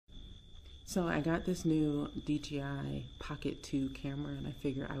So I got this new DJI Pocket 2 camera, and I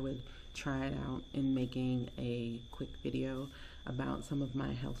figured I would try it out in making a quick video about some of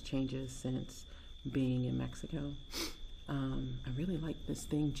my health changes since being in Mexico. I really like this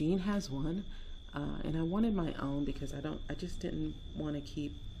thing. Jean has one, and I wanted my own because I just didn't want to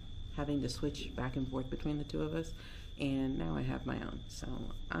keep having to switch back and forth between the two of us, and now I have my own. So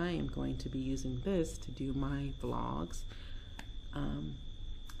I am going to be using this to do my vlogs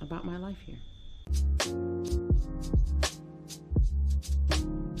about my life here.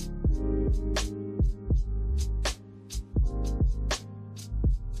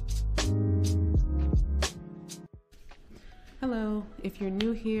 Hello, if you're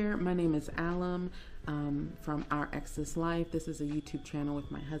new here, my name is Alum from Our Ex's Life. This is a YouTube channel with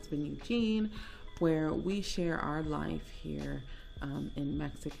my husband Eugene where we share our life here in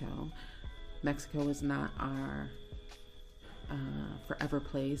Mexico. Mexico is not our forever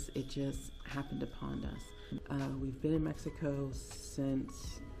place. It just happened upon us. We've been in Mexico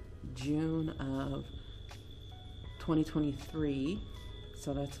since June of 2023,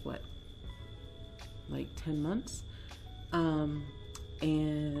 so that's what, like 10 months?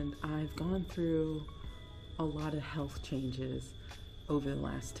 And I've gone through a lot of health changes over the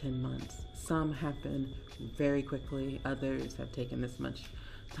last 10 months. Some happened very quickly, others have taken this much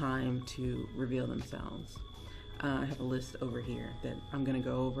time to reveal themselves. I have a list over here that I'm gonna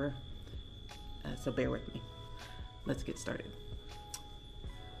go over, so bear with me. Let's get started.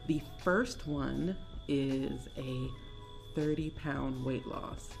 The first one is a 30-pound weight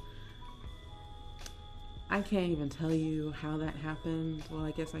loss. I can't even tell you how that happened. Well,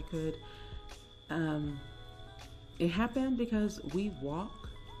 I guess I could. It happened because we walk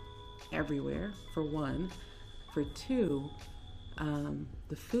everywhere, for one. For two,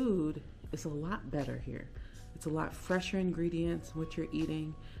 the food is a lot better here. It's a lot fresher ingredients, what you're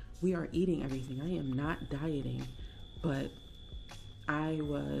eating. We are eating everything. I am not dieting, but I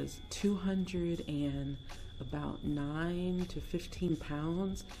was 200 and about 9 to 15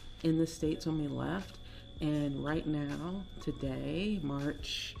 pounds in the States when we left. And right now, today,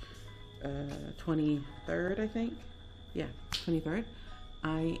 March 23rd, I think. Yeah, 23rd.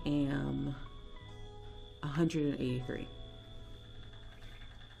 I am 183.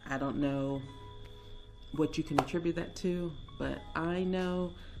 I don't know what you can attribute that to, but I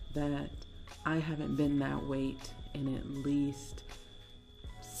know that I haven't been that weight in at least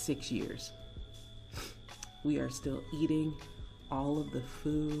 6 years. We are still eating all of the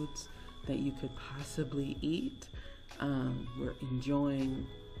foods that you could possibly eat. We're enjoying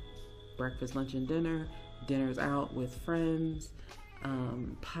breakfast, lunch, and dinner, dinners out with friends,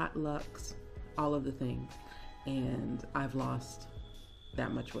 potlucks, all of the things. And I've lost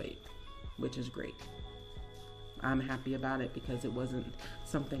that much weight, which is great. I'm happy about it because it wasn't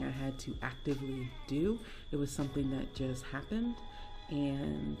something I had to actively do. It was something that just happened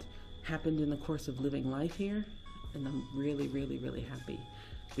and happened in the course of living life here. And I'm really, really, really happy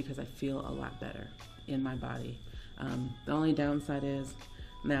because I feel a lot better in my body. The only downside is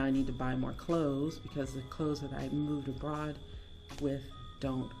now I need to buy more clothes because the clothes that I moved abroad with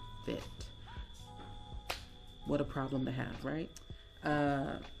don't fit. What a problem to have, right?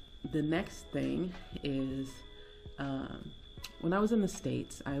 The next thing is when I was in the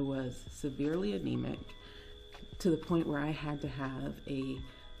States, I was severely anemic to the point where I had to have a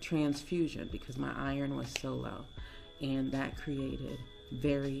transfusion because my iron was so low, and that created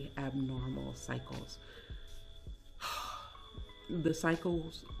very abnormal cycles.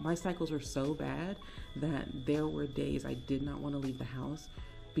 My cycles were so bad that there were days I did not want to leave the house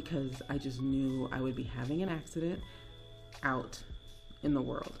because I just knew I would be having an accident out in the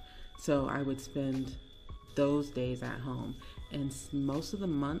world. So I would spend those days at home, and most of the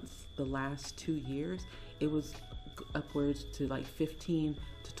months, the last 2 years, it was upwards to like 15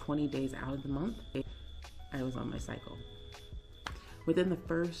 to 20 days out of the month I was on my cycle. Within the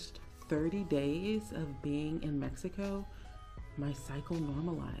first 30 days of being in Mexico, my cycle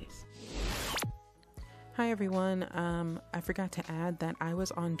normalized. Hi everyone, I forgot to add that I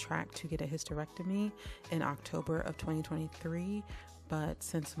was on track to get a hysterectomy in October of 2023, but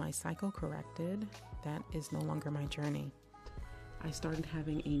since my cycle corrected, that is no longer my journey. I started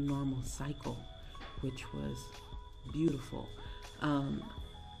having a normal cycle, which was beautiful. I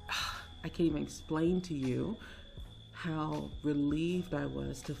can't even explain to you how relieved I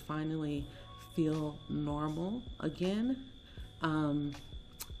was to finally feel normal again. But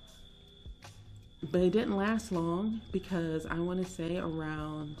it didn't last long because I want to say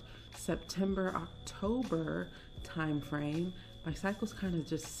around September, October timeframe, my cycles kind of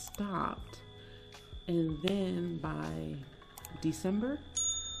just stopped. And then by December,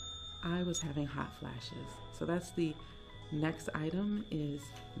 I was having hot flashes. So that's the next item, is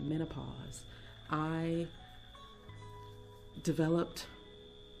menopause. I developed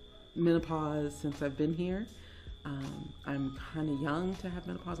menopause since I've been here. I'm kind of young to have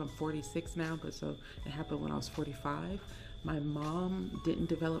menopause. I'm 46 now, but so it happened when I was 45. My mom didn't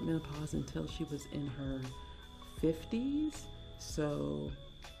develop menopause until she was in her 50s. So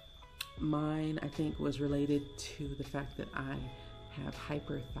mine, I think, was related to the fact that I have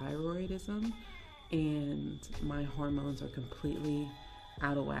hyperthyroidism and my hormones are completely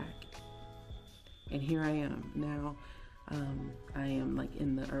out of whack. And here I am now. I am like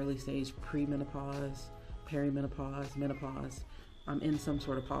in the early stage, premenopause, perimenopause, menopause. I'm in some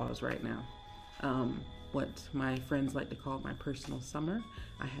sort of pause right now. What my friends like to call my personal summer.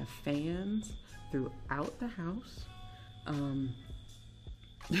 I have fans throughout the house.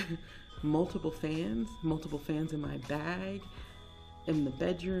 Multiple fans in my bag, in the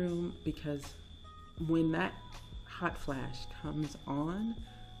bedroom, because when that hot flash comes on,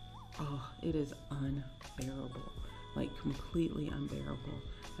 oh, it is unbearable. Like completely unbearable.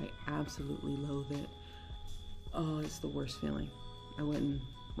 I absolutely loathe it. Oh, it's the worst feeling. I would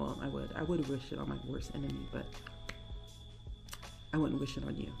wish it on my worst enemy, but I wouldn't wish it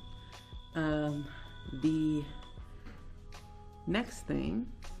on you. The next thing,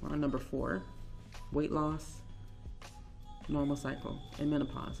 number 4, weight loss, normal cycle, and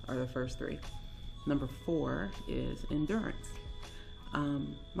menopause are the first 3. Number 4 is endurance.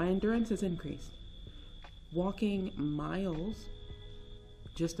 My endurance has increased. Walking miles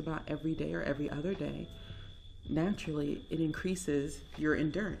just about every day or every other day, naturally it increases your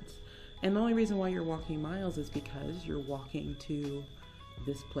endurance. And the only reason why you're walking miles is because you're walking to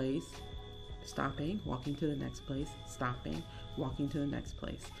this place, stopping, walking to the next place, stopping, walking to the next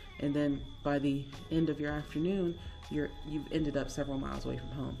place. And then by the end of your afternoon, you've ended up several miles away from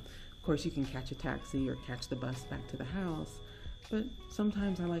home. Of course, you can catch a taxi or catch the bus back to the house, but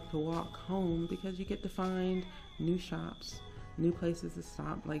sometimes I like to walk home because you get to find new shops, new places to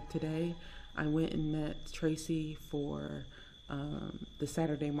stop. Like today, I went and met Tracy for the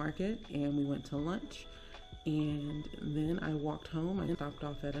Saturday market, and we went to lunch. And then I walked home. I stopped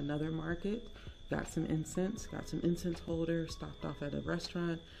off at another market, got some incense holder, stopped off at a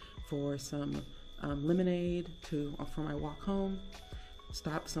restaurant for some lemonade for my walk home,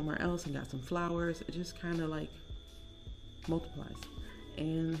 stopped somewhere else and got some flowers. It just kind of like multiplies.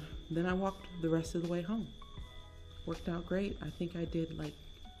 And then I walked the rest of the way home. Worked out great. I think I did like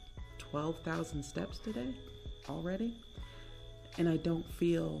 12,000 steps today already. And I don't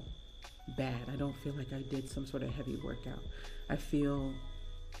feel bad. I don't feel like I did some sort of heavy workout. I feel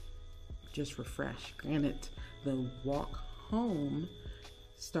just refreshed. Granted, the walk home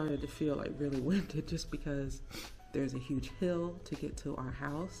started to feel like really winded just because there's a huge hill to get to our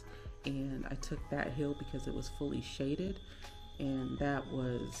house, and I took that hill because it was fully shaded, and that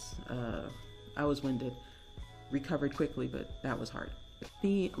was I was winded. Recovered quickly, but that was hard.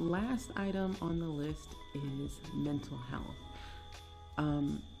 The last item on the list is mental health.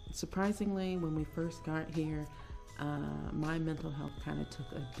 Surprisingly, when we first got here, my mental health kind of took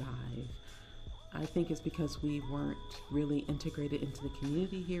a dive. I think it's because we weren't really integrated into the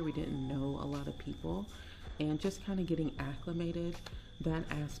community here. We didn't know a lot of people, and just kind of getting acclimated. That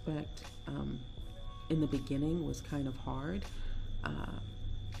aspect in the beginning was kind of hard.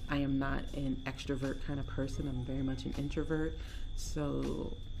 I am not an extrovert kind of person. I'm very much an introvert.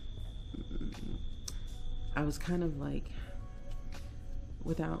 So I was kind of like,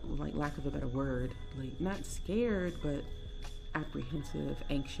 without like lack of a better word, like not scared, but apprehensive,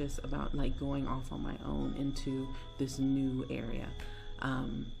 anxious about like going off on my own into this new area.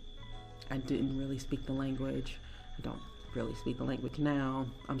 I didn't really speak the language. I don't really speak the language now.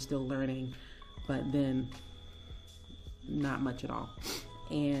 I'm still learning, but then not much at all.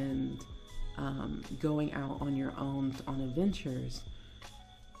 And going out on your own on adventures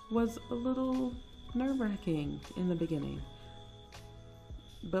was a little nerve-wracking in the beginning.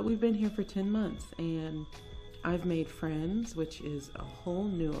 But we've been here for 10 months, and I've made friends, which is a whole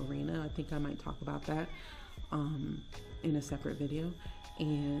new arena. I think I might talk about that in a separate video.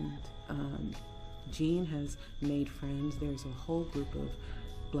 And Jean has made friends. There's a whole group of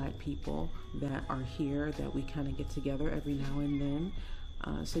Black people that are here that we kind of get together every now and then.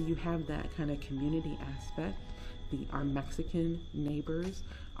 So you have that kind of community aspect. Our Mexican neighbors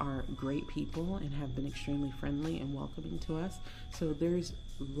are great people and have been extremely friendly and welcoming to us. So there's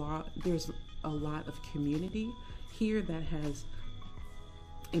a lot of community here that has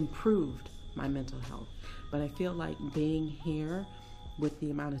improved my mental health. But I feel like being here with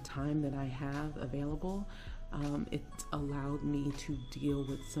the amount of time that I have available, It's allowed me to deal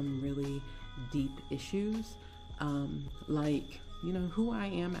with some really deep issues, like, who I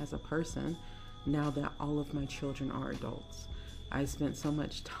am as a person now that all of my children are adults. I spent so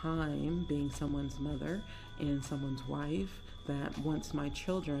much time being someone's mother and someone's wife that once my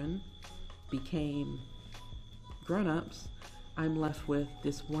children became grown-ups, I'm left with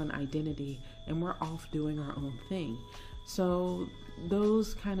this one identity and we're off doing our own thing. So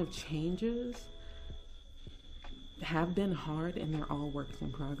those kind of changes have been hard and they're all works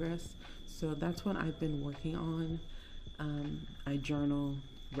in progress. So that's what I've been working on. I journal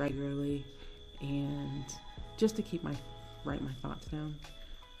regularly and just to write my thoughts down.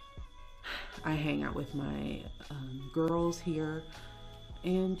 I hang out with my girls here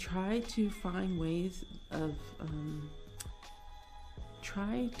and try to find ways of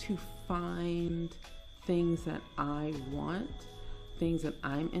things that I want, things that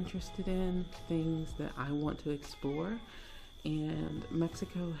I'm interested in, things that I want to explore. And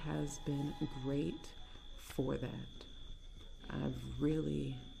Mexico has been great for that.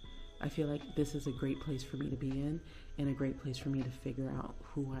 I feel like this is a great place for me to be in and a great place for me to figure out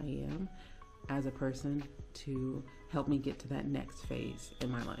who I am as a person to help me get to that next phase in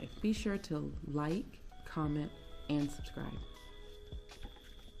my life. Be sure to like, comment, and subscribe.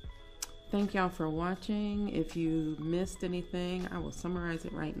 Thank y'all for watching. If you missed anything, I will summarize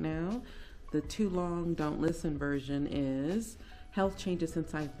it right now. The too long, don't listen version is health changes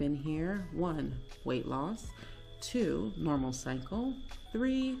since I've been here. 1, weight loss. 2, normal cycle.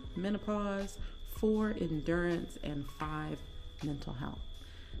 3, menopause. 4, endurance. And 5, mental health.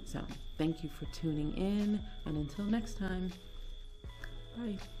 So thank you for tuning in. And until next time,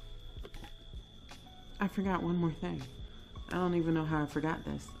 bye. I forgot one more thing. I don't even know how I forgot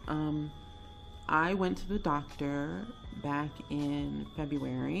this. I went to the doctor back in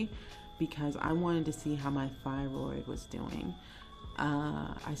February because I wanted to see how my thyroid was doing.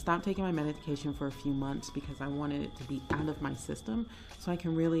 I stopped taking my medication for a few months because I wanted it to be out of my system so I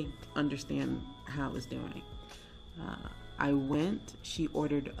can really understand how it was doing. I went, she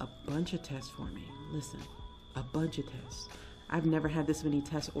ordered a bunch of tests for me. Listen, a bunch of tests. I've never had this many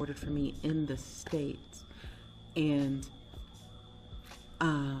tests ordered for me in the States. And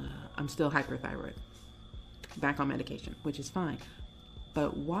I'm still hyperthyroid, back on medication, which is fine.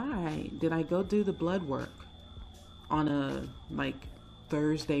 But why did I go do the blood work on a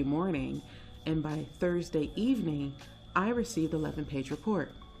Thursday morning, and by Thursday evening, I received 11-page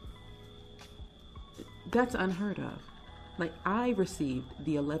report? That's unheard of. I received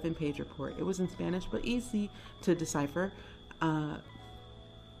the 11-page report. It was in Spanish, but easy to decipher.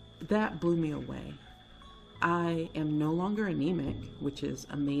 That blew me away. I am no longer anemic, which is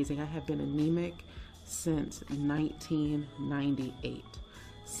amazing. I have been anemic since 1998,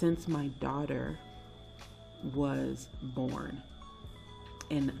 since my daughter was born.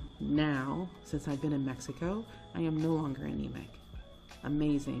 And now, since I've been in Mexico, I am no longer anemic.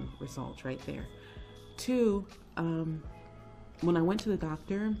 Amazing results right there. 2, when I went to the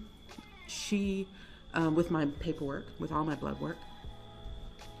doctor, she, with my paperwork, with all my blood work,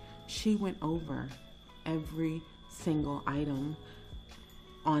 she went over every single item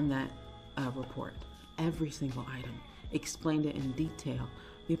on that report. Every single item. Explained it in detail.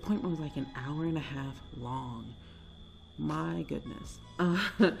 The appointment was an hour and a half long. My goodness.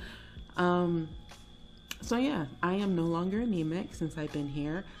 So yeah, I am no longer anemic since I've been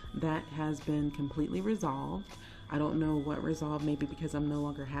here. That has been completely resolved. I don't know what resolved, maybe because I'm no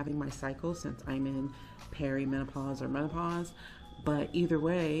longer having my cycle since I'm in perimenopause or menopause. But either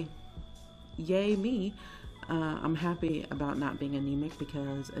way, yay me. I'm happy about not being anemic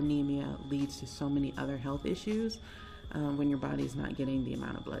because anemia leads to so many other health issues when your body's not getting the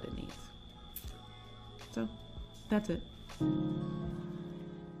amount of blood it needs. So that's it.